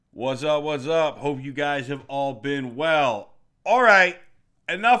What's up? What's up? Hope you guys have all been well. All right,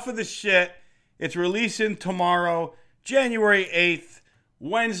 enough of the shit. It's releasing tomorrow, January 8th,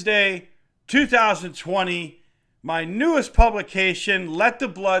 Wednesday, 2020. My newest publication, Let the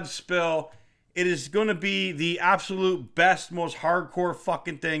Blood Spill. It is going to be the absolute best, most hardcore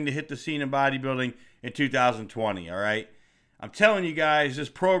fucking thing to hit the scene in bodybuilding in 2020, all right? I'm telling you guys, this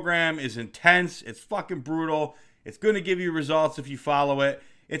program is intense. It's fucking brutal. It's going to give you results if you follow it.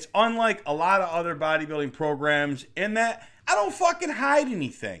 It's unlike a lot of other bodybuilding programs in that I don't fucking hide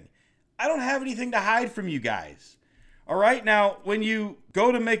anything. I don't have anything to hide from you guys. All right? Now, when you go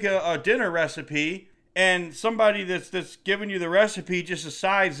to make a dinner recipe and somebody that's giving you the recipe just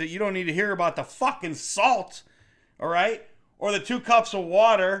decides that you don't need to hear about the fucking salt, all right, or the 2 cups of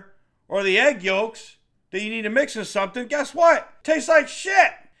water or the egg yolks that you need to mix in something, guess what? It tastes like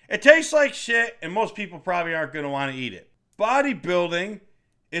shit. It tastes like shit, and most people probably aren't going to want to eat it. Bodybuilding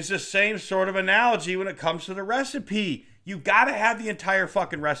is the same sort of analogy when it comes to the recipe. You got to have the entire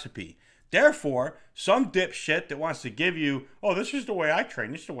fucking recipe. Therefore, some dipshit that wants to give you, oh, this is the way I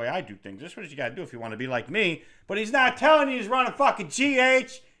train, this is the way I do things, this is what you got to do if you want to be like me, but he's not telling you he's running fucking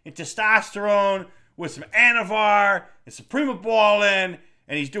GH and testosterone with some Anavar and some Primobolan,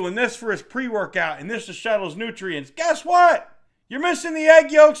 and he's doing this for his pre-workout and this to shuttle his nutrients. Guess what? You're missing the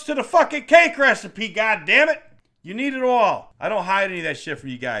egg yolks to the fucking cake recipe, goddammit. You need it all. I don't hide any of that shit from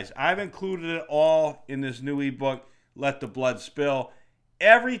you guys. I've included it all in this new ebook, Let the Blood Spill.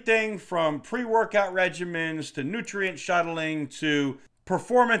 Everything from pre-workout regimens to nutrient shuttling to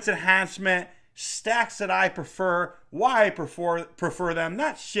performance enhancement, stacks that I prefer, why I prefer them,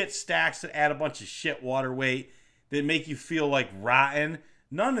 not shit stacks that add a bunch of shit water weight that make you feel like rotten.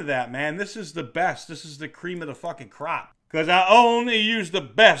 None of that, man. This is the best. This is the cream of the fucking crop. Because I only use the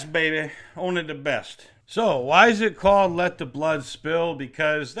best, baby. Only the best. So, why is it called Let the Blood Spill?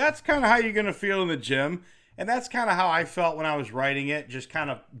 Because that's kind of how you're going to feel in the gym. And that's kind of how I felt when I was writing it. Just kind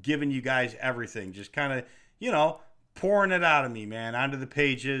of giving you guys everything. Just kind of, pouring it out of me, man, onto the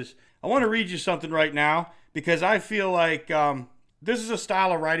pages. I want to read you something right now. Because I feel like this is a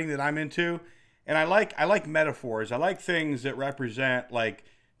style of writing that I'm into. And I like metaphors. I like things that represent, like,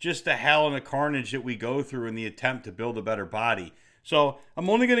 just the hell and the carnage that we go through in the attempt to build a better body. So I'm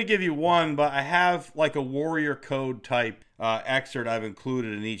only going to give you one, but I have like a warrior code type excerpt I've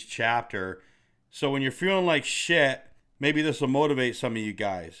included in each chapter. So when you're feeling like shit, maybe this will motivate some of you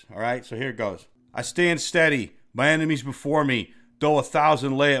guys. All right, so here it goes. I stand steady, my enemies before me, though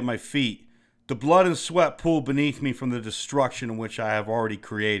 1,000 lay at my feet. The blood and sweat pool beneath me from the destruction in which I have already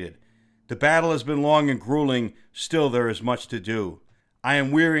created. The battle has been long and grueling, still there is much to do. I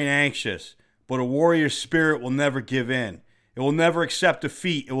am weary and anxious, but a warrior's spirit will never give in. It will never accept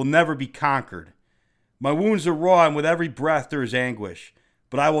defeat. It will never be conquered. My wounds are raw, and with every breath there is anguish.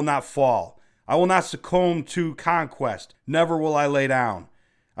 But I will not fall. I will not succumb to conquest. Never will I lay down.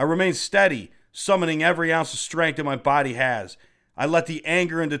 I remain steady, summoning every ounce of strength that my body has. I let the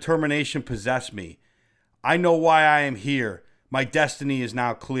anger and determination possess me. I know why I am here. My destiny is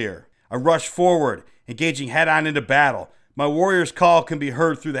now clear. I rush forward, engaging head-on into battle. My warrior's call can be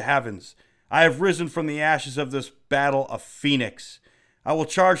heard through the heavens. I have risen from the ashes of this battle a phoenix. I will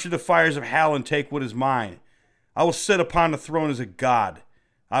charge through the fires of hell and take what is mine. I will sit upon the throne as a god.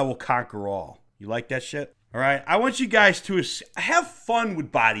 I will conquer all. You like that shit? All right. I want you guys to have fun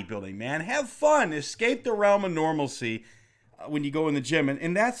with bodybuilding, man. Have fun. Escape the realm of normalcy when you go in the gym.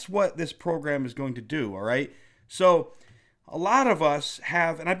 And that's what this program is going to do, all right? So a lot of us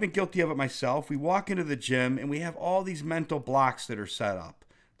have, and I've been guilty of it myself, we walk into the gym and we have all these mental blocks that are set up.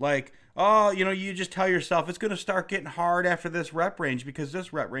 Like, oh, you just tell yourself it's going to start getting hard after this rep range because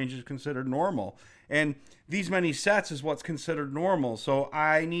this rep range is considered normal. And these many sets is what's considered normal. So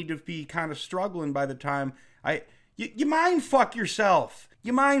I need to be kind of struggling by the time you mind fuck yourself.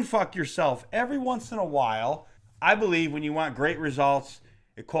 You mind fuck yourself. Every once in a while, I believe when you want great results,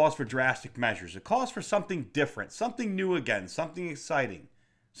 it calls for drastic measures. It calls for something different, something new again, something exciting,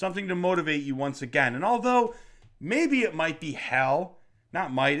 something to motivate you once again. And although maybe it might be hell,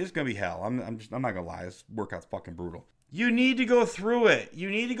 not might, it's going to be hell. I'm not going to lie. This workout's fucking brutal. You need to go through it. You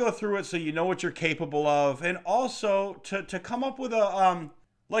need to go through it so you know what you're capable of. And also to come up with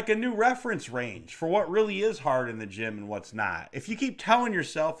a new reference range for what really is hard in the gym and what's not. If you keep telling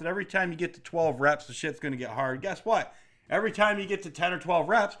yourself that every time you get to 12 reps, the shit's going to get hard, guess what? Every time you get to 10 or 12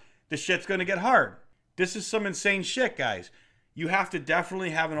 reps, the shit's going to get hard. This is some insane shit, guys. You have to definitely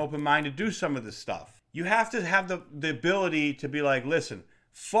have an open mind to do some of this stuff. You have to have the ability to be like, listen,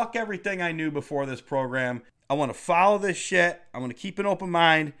 fuck everything I knew before this program. I want to follow this shit. I'm going to keep an open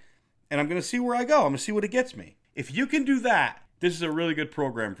mind, and I'm going to see where I go. I'm going to see what it gets me. If you can do that, this is a really good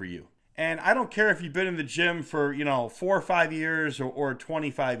program for you. And I don't care if you've been in the gym for, 4 or 5 years or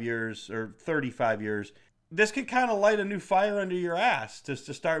 25 years or 35 years. This could kind of light a new fire under your ass to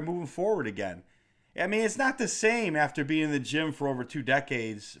start moving forward again. I mean, it's not the same after being in the gym for over 2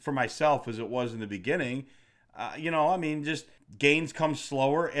 decades for myself as it was in the beginning. Just gains come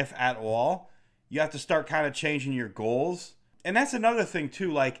slower, if at all. You have to start kind of changing your goals. And that's another thing,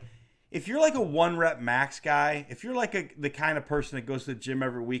 too. Like, if you're like a 1-rep max guy, if you're like the kind of person that goes to the gym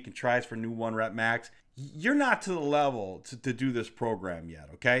every week and tries for new 1-rep max, you're not to the level to do this program yet,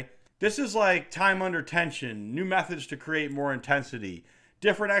 okay? This is like time under tension, new methods to create more intensity,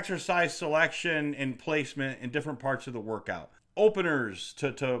 different exercise selection and placement in different parts of the workout, openers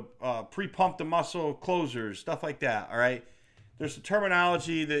to pre-pump the muscle, closers, stuff like that, all right? There's a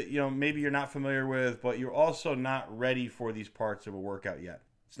terminology that, maybe you're not familiar with, but you're also not ready for these parts of a workout yet.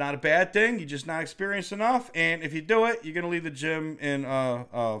 It's not a bad thing. You're just not experienced enough. And if you do it, you're going to leave the gym in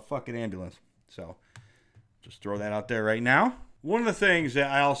a fucking ambulance. So just throw that out there right now. One of the things that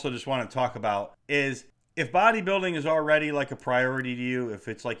I also just want to talk about is if bodybuilding is already like a priority to you, if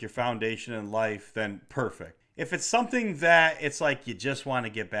it's like your foundation in life, then perfect. If it's something that it's like you just want to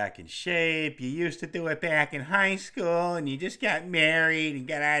get back in shape, you used to do it back in high school and you just got married and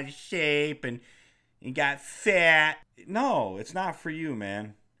got out of shape and got fat. No, it's not for you,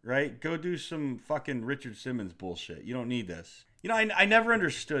 man. Right? Go do some fucking Richard Simmons bullshit. You don't need this. I never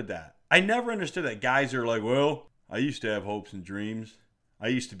understood that. I never understood that guys are like, well, I used to have hopes and dreams. I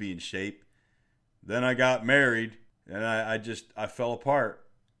used to be in shape. Then I got married and I fell apart.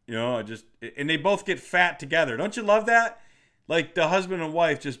 And they both get fat together. Don't you love that? Like the husband and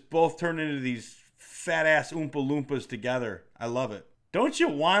wife just both turn into these fat ass Oompa Loompas together. I love it. Don't you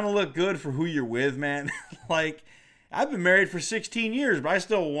want to look good for who you're with, man? Like, I've been married for 16 years, but I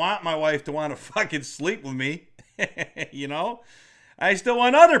still want my wife to want to fucking sleep with me. I still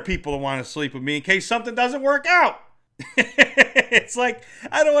want other people to want to sleep with me in case something doesn't work out. It's like,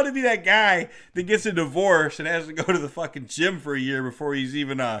 I don't want to be that guy that gets a divorce and has to go to the fucking gym for a year before he's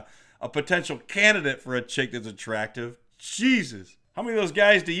even a potential candidate for a chick that's attractive. Jesus. How many of those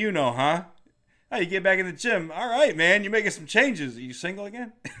guys do you know, huh? Oh, you get back in the gym. All right, man, you're making some changes. Are you single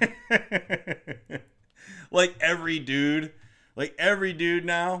again? Like every dude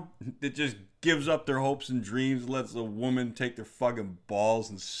now that just gives up their hopes and dreams, lets a woman take their fucking balls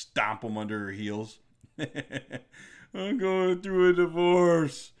and stomp them under her heels. I'm going through a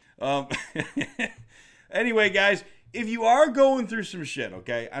divorce. Anyway, guys, if you are going through some shit,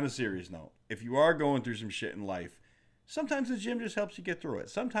 okay, on a serious note, if you are going through some shit in life, sometimes the gym just helps you get through it.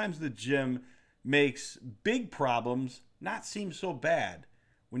 Sometimes the gym makes big problems not seem so bad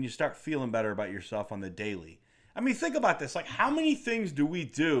when you start feeling better about yourself on the daily. I mean, think about this. Like, how many things do we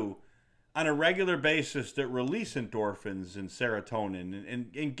do on a regular basis that release endorphins and serotonin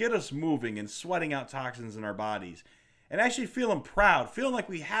and get us moving and sweating out toxins in our bodies and actually feeling proud, feeling like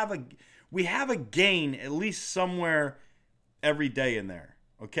we have a gain at least somewhere every day in there,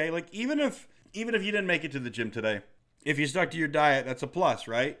 okay? Like, even if you didn't make it to the gym today, if you stuck to your diet, that's a plus,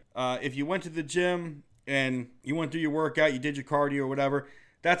 right? If you went to the gym and you went through your workout, you did your cardio or whatever,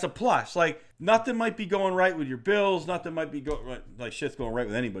 that's a plus. Like, nothing might be going right with your bills. Nothing might be going right. Like, shit's going right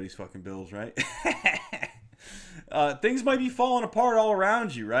with anybody's fucking bills, right? Things might be falling apart all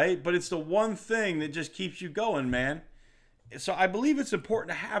around you, right? But it's the one thing that just keeps you going, man. So I believe it's important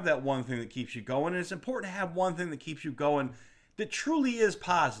to have that one thing that keeps you going. And it's important to have one thing that keeps you going that truly is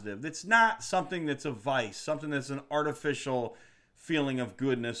positive. That's not something that's a vice, something that's an artificial feeling of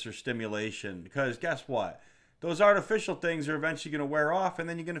goodness or stimulation. Because guess what? Those artificial things are eventually going to wear off, and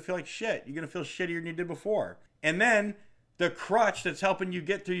then you're going to feel like shit. You're going to feel shittier than you did before. And then the crutch that's helping you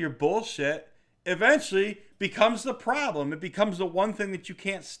get through your bullshit eventually becomes the problem. It becomes the one thing that you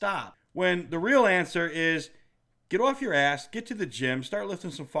can't stop. When the real answer is get off your ass, get to the gym, start lifting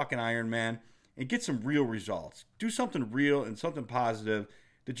some fucking iron, man, and get some real results. Do something real and something positive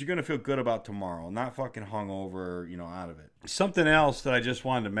that you're going to feel good about tomorrow, not fucking hungover, out of it. Something else that I just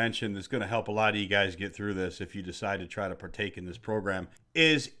wanted to mention that's going to help a lot of you guys get through this if you decide to try to partake in this program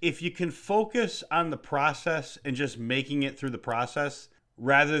is if you can focus on the process and just making it through the process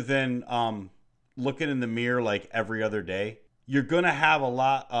rather than looking in the mirror like every other day, you're going to have a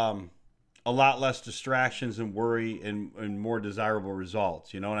lot less distractions and worry and more desirable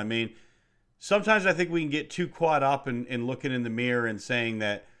results. You know what I mean? Sometimes I think we can get too caught up in looking in the mirror and saying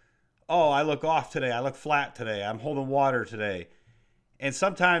that, oh, I look off today. I look flat today. I'm holding water today. And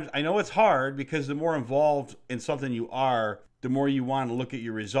sometimes I know it's hard because the more involved in something you are, the more you want to look at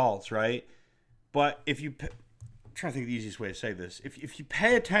your results, right? But if you, I'm trying to think of the easiest way to say this. If you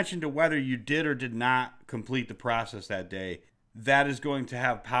pay attention to whether you did or did not complete the process that day, that is going to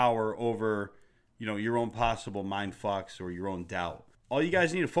have power over, your own possible mind fucks or your own doubt. All you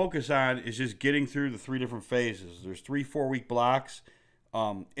guys need to focus on is just getting through the 3 different phases. There's 3 4-week blocks.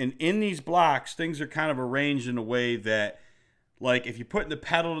 And in these blocks, things are kind of arranged in a way that, like, if you put the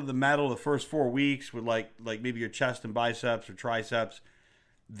pedal to the metal the first 4 weeks with like maybe your chest and biceps or triceps,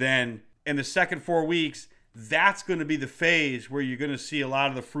 then in the second 4 weeks, that's going to be the phase where you're going to see a lot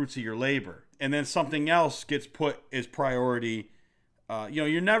of the fruits of your labor. And then something else gets put as priority.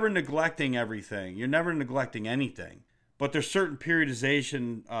 You're never neglecting everything. You're never neglecting anything. But there's certain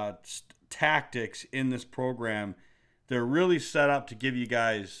periodization tactics in this program. They're really set up to give you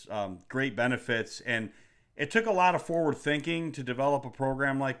guys great benefits. And it took a lot of forward thinking to develop a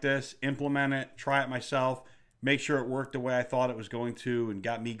program like this, implement it, try it myself, make sure it worked the way I thought it was going to, and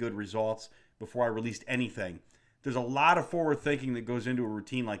got me good results before I released anything. There's a lot of forward thinking that goes into a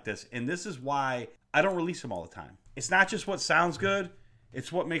routine like this. And this is why I don't release them all the time. It's not just what sounds good.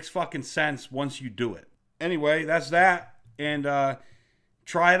 It's what makes fucking sense once you do it. Anyway, that's that. And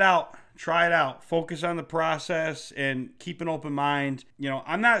try it out. Try it out. Focus on the process and keep an open mind.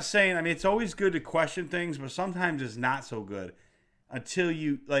 I'm not saying, it's always good to question things, but sometimes it's not so good until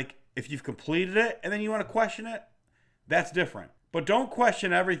you, if you've completed it and then you want to question it, that's different. But don't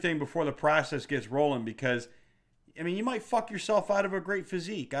question everything before the process gets rolling, because, you might fuck yourself out of a great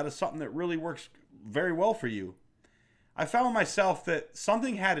physique, out of something that really works very well for you. I found myself that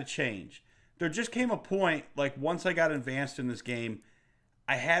something had to change. There just came a point, once I got advanced in this game,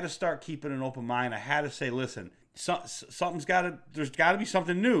 I had to start keeping an open mind. I had to say, listen, there's got to be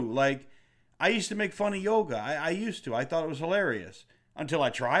something new. I used to make fun of yoga. I used to. I thought it was hilarious until I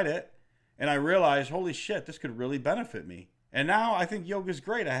tried it. And I realized, holy shit, this could really benefit me. And now I think yoga's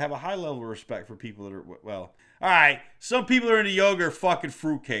great. I have a high level of respect for people that are, all right, some people are into yoga are fucking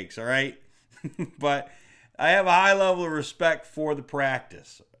fruitcakes, all right? But I have a high level of respect for the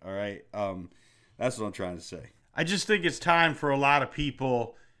practice, all right? That's what I'm trying to say. I just think it's time for a lot of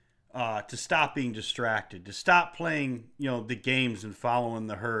people to stop being distracted, to stop playing, the games and following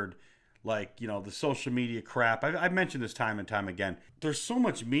the herd, the social media crap. I've mentioned this time and time again. There's so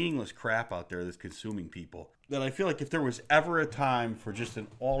much meaningless crap out there that's consuming people that I feel like if there was ever a time for just an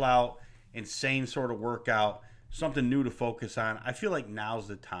all-out, insane sort of workout, something new to focus on, I feel like now's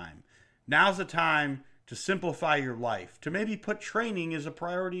the time. Now's the time to simplify your life, to maybe put training as a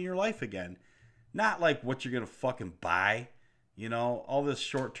priority in your life again. Not what you're going to fucking buy, all this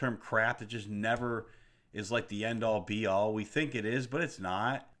short-term crap that just never is the end-all, be-all. We think it is, but it's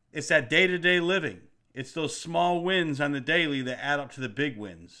not. It's that day-to-day living. It's those small wins on the daily that add up to the big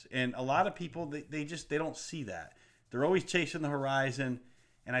wins. And a lot of people, they don't see that. They're always chasing the horizon.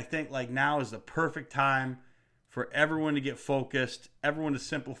 And I think now is the perfect time for everyone to get focused, everyone to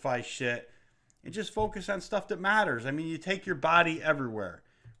simplify shit, and just focus on stuff that matters. You take your body everywhere,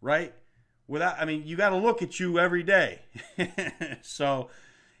 right? You got to look at you every day. So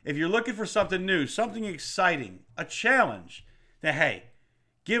if you're looking for something new, something exciting, a challenge, then hey,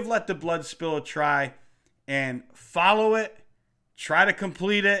 give Let the Blood Spill a try and follow it, try to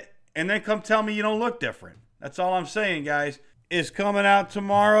complete it, and then come tell me you don't look different. That's all I'm saying, guys. It's coming out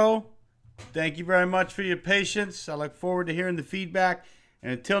tomorrow. Thank you very much for your patience. I look forward to hearing the feedback.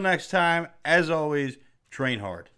 And until next time, as always, train hard.